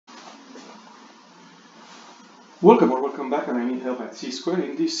Welcome or welcome back, and I need help at c squared.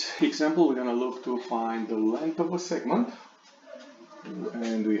 In this example, we're going to look to find the length of a segment,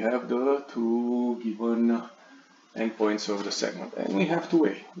 and we have the two given endpoints of the segment, and we have two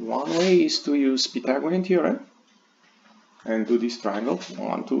ways. One way is to use Pythagorean theorem and do this triangle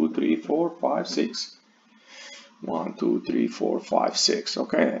 1, 2, 3, 4, 5, 6. 1, 2, 3, 4, 5, 6.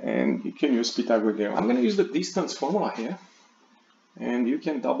 Okay, and you can use Pythagorean theorem. I'm going to use the distance formula here, and you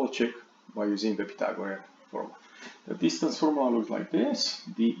can double check by using the Pythagorean formula. The distance formula looks like this: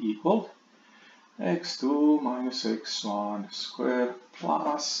 d equal x2 minus x1 squared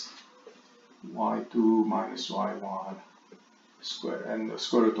plus y2 minus y1 squared, and the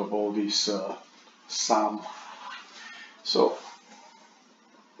square root of all this sum. So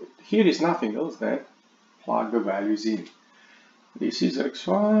here is nothing else than plug the values in. This is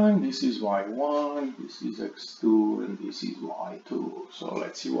x1, this is y1, this is x2, and this is y2. So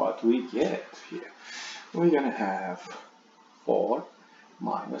let's see what we get here. We're going to have 4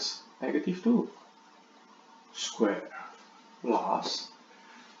 minus negative 2 squared plus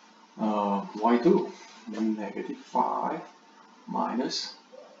y2, negative 5 minus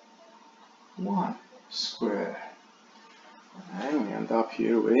 1 squared. And we end up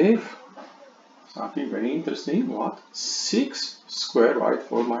here with something very interesting. What? 6 squared, right?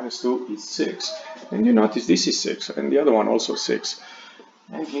 4 minus 2 is 6. And you notice this is 6, and the other one also 6.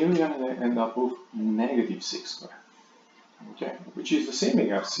 And here we're going to end up with negative 6 squared, okay, which is the same thing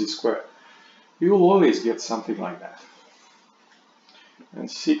as c squared. You will always get something like that.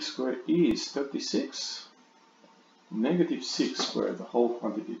 And 6 squared is 36. Negative 6 squared, the whole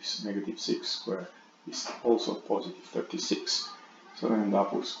quantity is negative 6 squared, is also positive 36. So we end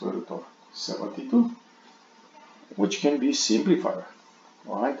up with square root of 72, which can be simplified,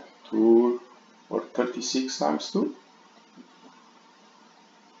 right? 2 or 36 times 2.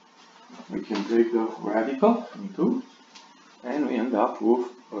 We can break the radical in 2, and we end up with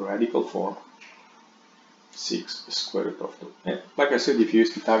a radical form, 6 square root of 2. And like I said, if you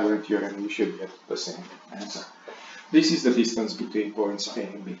use Pythagorean theorem, you should get the same answer. This is the distance between points A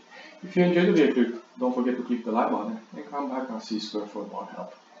and B. If you enjoyed the video, don't forget to click the like button and come back on C squared for more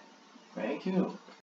help. Thank you.